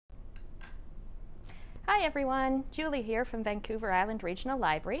Hi everyone, Julie here from Vancouver Island Regional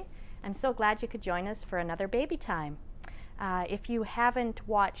Library. I'm so glad you could join us for another Baby Time. If you haven't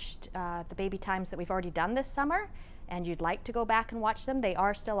watched the Baby Times that we've already done this summer and you'd like to go back and watch them, they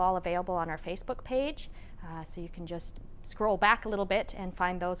are still all available on our Facebook page. So you can just scroll back a little bit and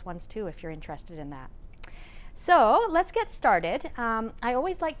find those ones too if you're interested in that. So let's get started. I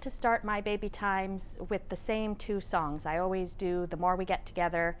always like to start my Baby Times with the same two songs. I always do The More We Get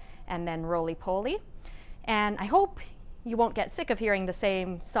Together and then Roly Poly. And I hope you won't get sick of hearing the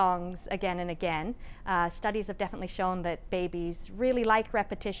same songs again and again. Studies have definitely shown that babies really like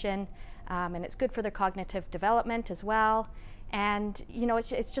repetition, and it's good for their cognitive development as well. And you know,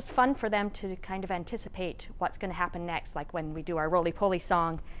 it's just fun for them to kind of anticipate what's going to happen next. Like when we do our Roly Poly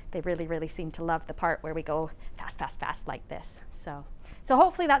song, they really seem to love the part where we go fast, fast, fast like this. So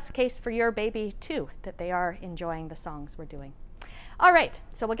hopefully that's the case for your baby too, that they are enjoying the songs we're doing. All right,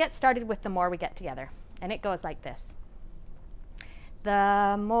 so we'll get started with The More We Get Together. And it goes like this.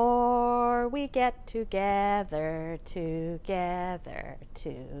 The more we get together, together,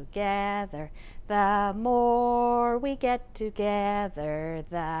 together, the more we get together,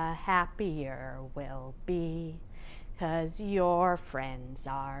 the happier we'll be. 'Cause your friends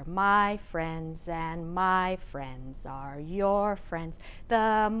are my friends and my friends are your friends.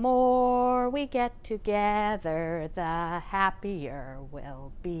 The more we get together, the happier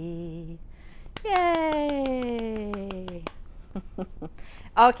we'll be. Yay!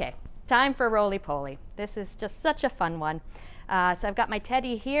 Okay, time for Roly Poly. This is just such a fun one. So I've got my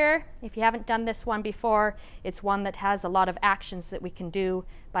teddy here. If you haven't done this one before, it's one that has a lot of actions that we can do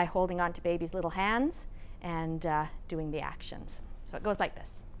by holding on to baby's little hands and doing the actions. So it goes like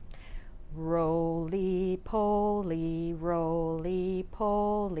this. Roly poly, roly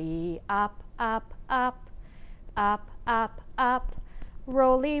poly, up, up, up, up, up, up.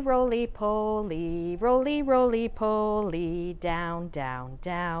 Roly, roly poly, roly, roly poly, down, down,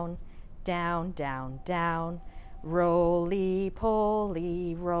 down, down, down, down. Roly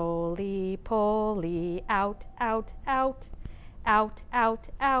poly, roly poly, out, out, out, out, out,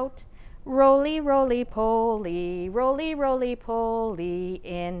 out. Roly, roly poly, roly, roly poly,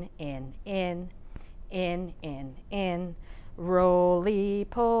 in, in, in, in, in, in. Roly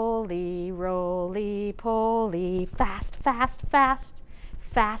poly, roly poly, fast, fast, fast.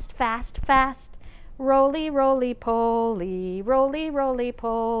 Fast, fast, fast. Roly, roly poly, roly, roly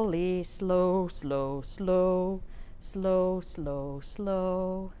poly, slow, slow, slow, slow, slow,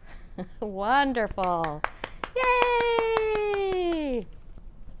 slow. Wonderful. Yay!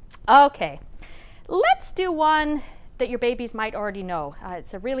 Okay, let's do one that your babies might already know.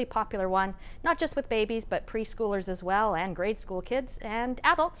 It's a really popular one, not just with babies, but preschoolers as well, and grade school kids, and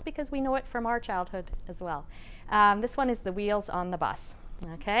adults, because we know it from our childhood as well. This one is The Wheels on the Bus.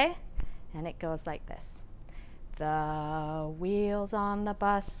 Okay, and it goes like this. The wheels on the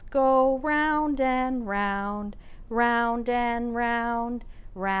bus go round and round, round and round,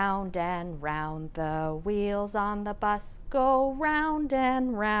 round and round. The wheels on the bus go round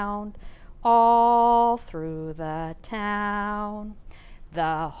and round, all through the town.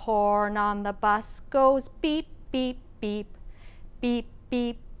 The horn on the bus goes beep, beep, beep, beep,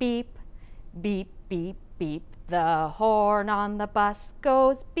 beep, beep, beep, beep, beep. The horn on the bus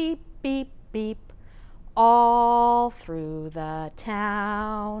goes beep, beep, beep, all through the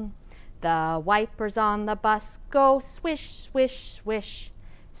town. The wipers on the bus go swish, swish, swish,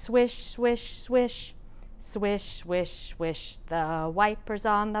 swish, swish, swish, swish, swish, swish. The wipers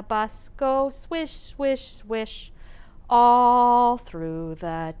on the bus go swish, swish, swish, all through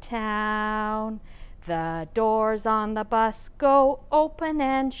the town. The doors on the bus go open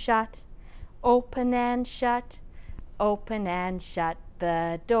and shut, open and shut, open and shut.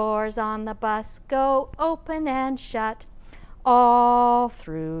 The doors on the bus go open and shut, all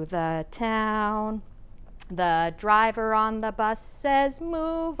through the town. The driver on the bus says,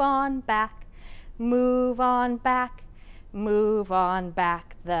 move on back, move on back, move on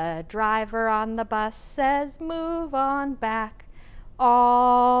back. The driver on the bus says, move on back,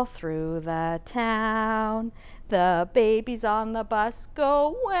 all through the town. The babies on the bus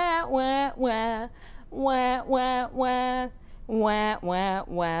go wah, wah, wah, wah, wah, wah, wah, wah,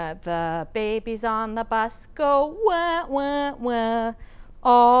 wah. The babies on the bus go wah, wah, wah,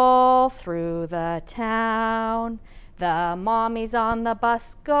 all through the town. The mommies on the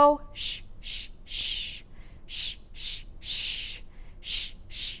bus go shh, shh, shh, shh, shh, shh, shh,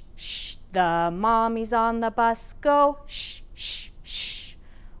 shh, shh. The mommies on the bus go shh, shh, shh,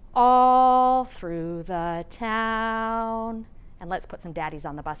 all through the town. And let's put some daddies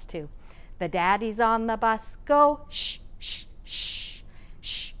on the bus too. The daddies on the bus go shh, shh, shh,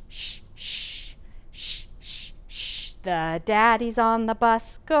 shh, shh, shh, shh, The daddies on the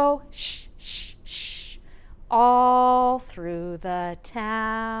bus go shh, shh, shh, all through the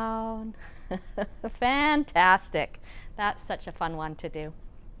town. Fantastic. That's such a fun one to do.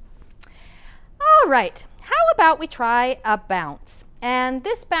 All right, how about we try a bounce? And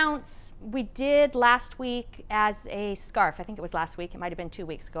this bounce we did last week as a scarf. I think it was last week. It might have been 2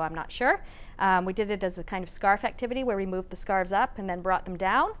 weeks ago. I'm not sure. We did it as a kind of scarf activity where we moved the scarves up and then brought them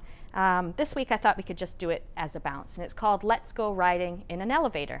down. This week I thought we could just do it as a bounce. And it's called Let's Go Riding in an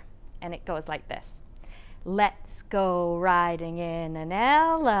Elevator. And it goes like this. Let's go riding in an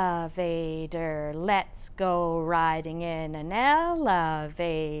elevator. Let's go riding in an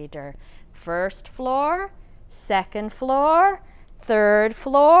elevator. First floor, second floor, third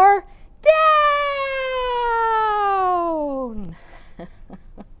floor, down.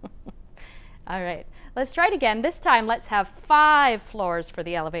 All right, let's try it again. This time, let's have 5 floors for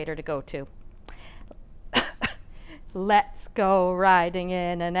the elevator to go to. Let's go riding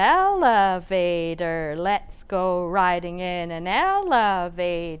in an elevator. Let's go riding in an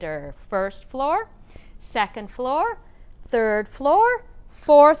elevator. First floor, second floor, third floor,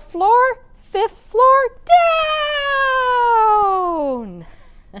 fourth floor, fifth floor, down.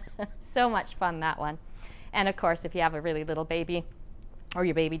 So much fun, that one. And of course, if you have a really little baby or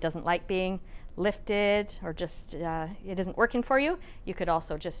your baby doesn't like being lifted or just it isn't working for you, you could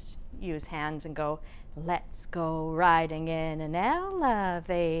also just use hands and go, let's go riding in an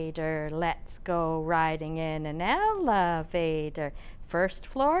elevator. Let's go riding in an elevator. First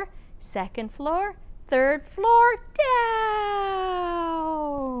floor, second floor, third floor,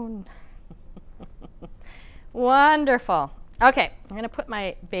 down. Wonderful. Okay, I'm going to put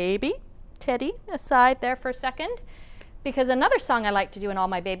my baby, Teddy, aside there for a second, because another song I like to do in all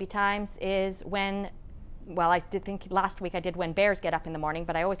my baby times is when, well, I did think last week I did When Bears Get Up in the Morning,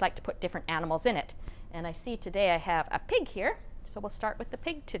 but I always like to put different animals in it. And I see today I have a pig here, so we'll start with the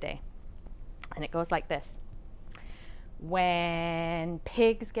pig today. And it goes like this. When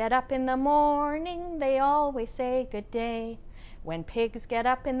pigs get up in the morning, they always say good day. When pigs get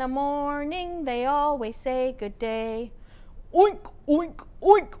up in the morning, they always say good day. Oink, oink,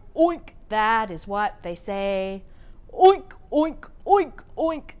 oink, oink, that is what they say. Oink, oink, oink,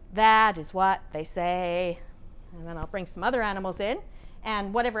 oink, that is what they say. And then I'll bring some other animals in.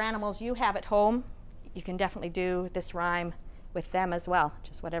 And whatever animals you have at home, you can definitely do this rhyme with them as well,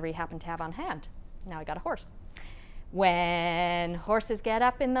 just whatever you happen to have on hand. Now I got a horse. When horses get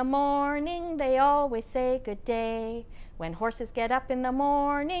up in the morning, they always say good day. When horses get up in the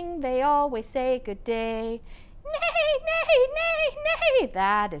morning, they always say good day. Neigh, neigh, neigh, neigh,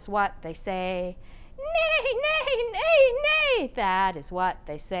 that is what they say. Neigh, neigh, neigh, neigh, that is what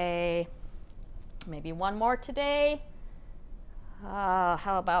they say. Maybe one more today.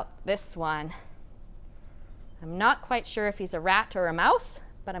 How about this one? I'm not quite sure if he's a rat or a mouse,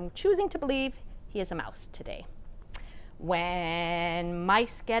 but I'm choosing to believe he is a mouse today. When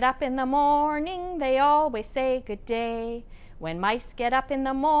mice get up in the morning, they always say good day. When mice get up in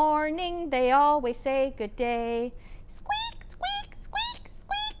the morning, they always say good day. Squeak, squeak, squeak,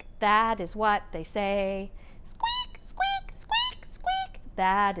 squeak, that is what they say. Squeak, squeak, squeak, squeak,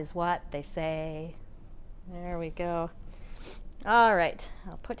 that is what they say. There we go. All right,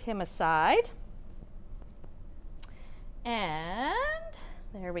 I'll put him aside. And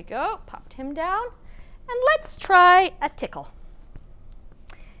there we go, popped him down. And let's try a tickle.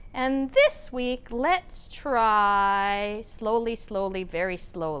 And this week, let's try slowly, slowly, very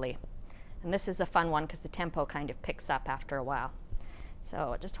slowly. And this is a fun one because the tempo kind of picks up after a while.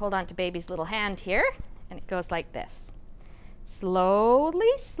 So just hold on to baby's little hand here, and it goes like this.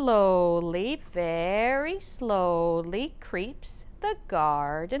 Slowly, slowly, very slowly creeps the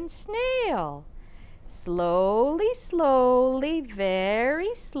garden snail. Slowly, slowly,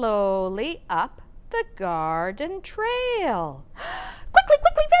 very slowly up the garden trail. Quickly,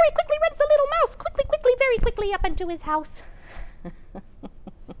 quickly, very quickly runs the little mouse. Quickly, quickly, very quickly up into his house.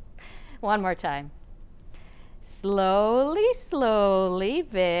 One more time. Slowly, slowly,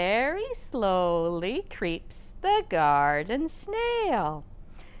 very slowly creeps the garden snail.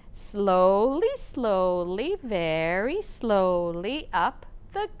 Slowly, slowly, very slowly up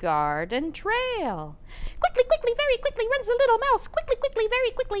the garden trail. Quickly, quickly, very quickly runs the little mouse. Quickly, quickly,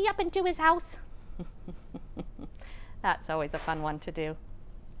 very quickly up into his house. That's always a fun one to do.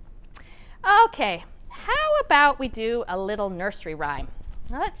 Okay, how about we do a little nursery rhyme?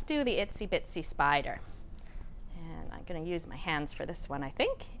 Now let's do the Itsy Bitsy Spider. And I'm going to use my hands for this one, I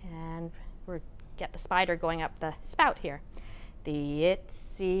think. And we'll get the spider going up the spout here. The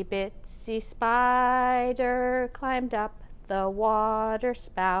itsy bitsy spider climbed up the water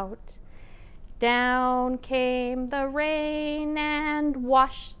spout. Down came the rain and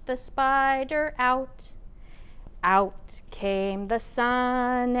washed the spider out. Out came the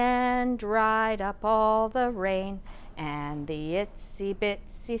sun and dried up all the rain, and the itsy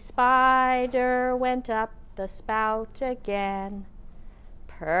bitsy spider went up the spout again.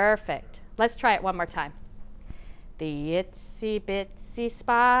 Perfect. Let's try it one more time. The itsy bitsy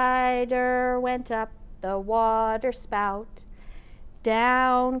spider went up the water spout.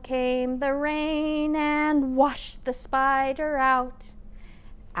 Down came the rain and washed the spider out.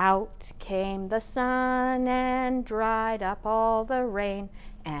 Out came the sun and dried up all the rain,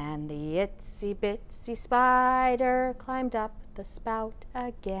 and the itsy bitsy spider climbed up the spout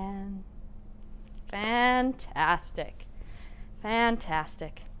again. Fantastic.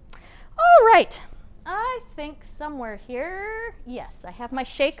 Fantastic. All right. I think somewhere here, yes, I have my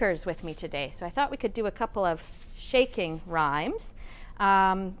shakers with me today. So I thought we could do a couple of shaking rhymes.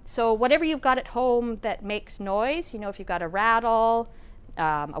 So whatever you've got at home that makes noise, you know, if you've got a rattle,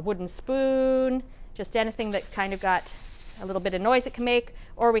 a wooden spoon, just anything that's kind of got a little bit of noise it can make,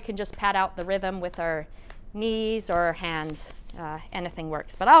 or we can just pad out the rhythm with our knees or our hands. Anything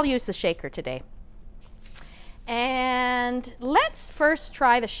works, but I'll use the shaker today. And let's first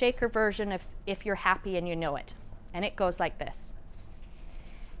try the shaker version if you're happy and you know it. And it goes like this.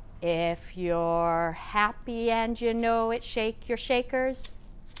 If you're happy and you know it, shake your shakers.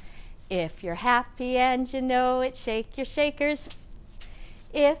 If you're happy and you know it, shake your shakers.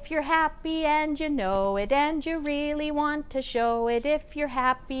 If you're happy and you know it and you really want to show it, if you're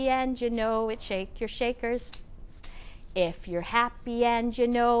happy and you know it, shake your shakers. If you're happy and you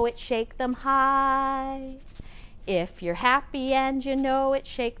know it, shake them high. If you're happy and you know it,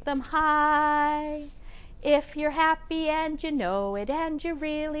 shake them high. If you're happy and you know it and you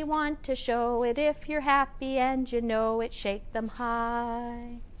really want to show it, if you're happy and you know it, shake them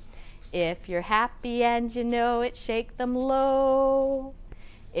high. If you're happy and you know it, shake them low.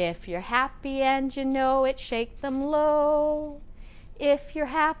 If you're happy and you know it, shake them low. If you're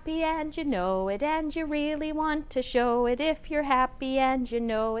happy and you know it and you really want to show it, if you're happy and you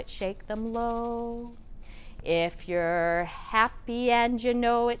know it, shake them low. If you're happy and you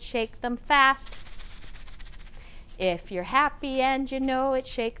know it, shake them fast. If you're happy and you know it,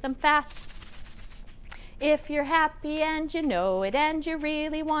 shake them fast. If you're happy and you know it and you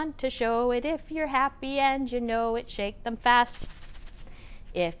really want to show it, if you're happy and you know it, shake them fast.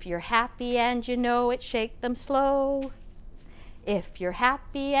 If you're happy and you know it, shake them slow. If you're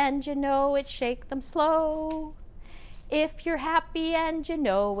happy and you know it, shake them slow. If you're happy and you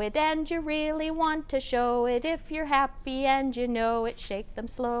know it and you really want to show it, if you're happy and you know it, shake them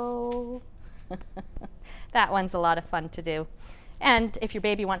slow. That one's a lot of fun to do. And if your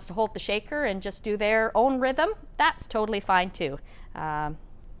baby wants to hold the shaker and just do their own rhythm, that's totally fine too.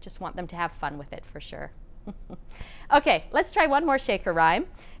 Just want them to have fun with it for sure. Okay, let's try one more shaker rhyme.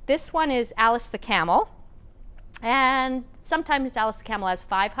 This one is Alice the Camel. And sometimes Alice the Camel has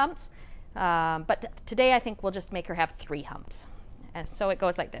 5 humps. But today I think we'll just make her have 3 humps. And so it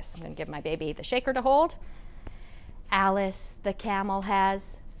goes like this. I'm going to give my baby the shaker to hold. Alice the camel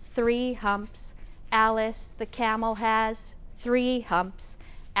has 3 humps. Alice the camel has 3 humps.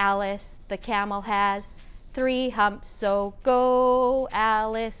 Alice the camel has 3 humps. So go,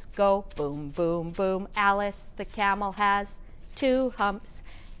 Alice, go. Boom, boom, boom. Alice the camel has 2 humps.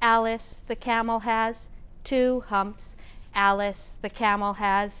 Alice the camel has 2 humps. Alice the camel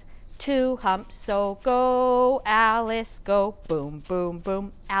has 2 humps, so go, Alice, go. Boom, boom,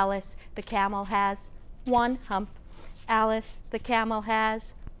 boom. Alice the camel has 1 hump. Alice the camel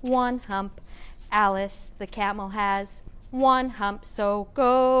has 1 hump. Alice the camel has 1 hump, so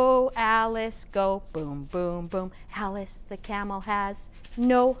go, Alice, go. Boom, boom, boom. Alice the camel has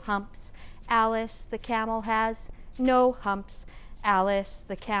no humps. Alice the camel has no humps. Alice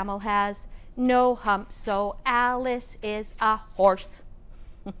the camel has no humps, so Alice is a horse.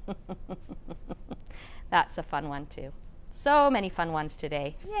 That's a fun one too. So many fun ones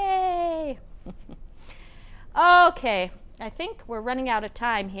today. Yay! Okay, I think we're running out of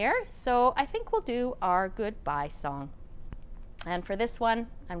time here, so I think we'll do our goodbye song. And for this one,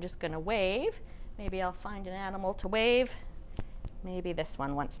 I'm just going to wave. Maybe I'll find an animal to wave. Maybe this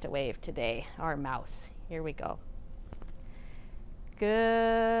one wants to wave today, our mouse. Here we go.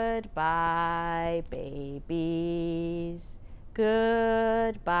 Goodbye, babies. Goodbye,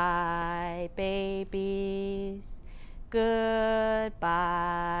 babies. Goodbye,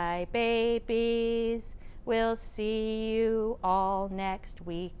 babies. We'll see you all next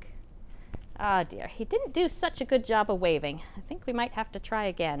week. Oh dear, he didn't do such a good job of waving. I think we might have to try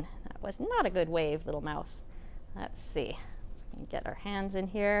again. That was not a good wave, little mouse. Let's see. Get our hands in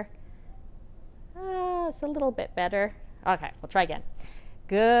here. It's a little bit better. Okay, we'll try again.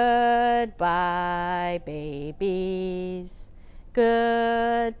 Goodbye, babies.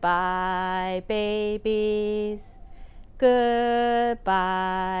 Goodbye, babies.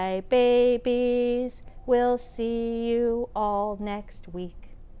 Goodbye, babies. We'll see you all next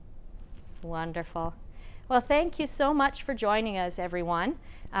week. Wonderful. Well, thank you so much for joining us, everyone.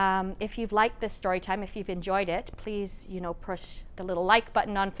 If you've liked this story time, if you've enjoyed it, please, push the little like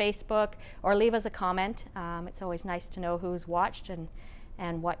button on Facebook or leave us a comment. It's always nice to know who's watched and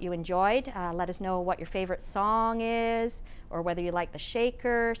what you enjoyed. Let us know what your favorite song is, or whether you like the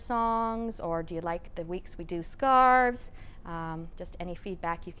shaker songs, or do you like the weeks we do scarves. Just any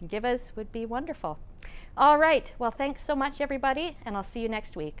feedback you can give us would be wonderful. All right, well, thanks so much, everybody, and I'll see you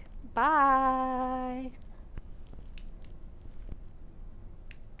next week. Bye.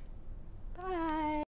 Bye.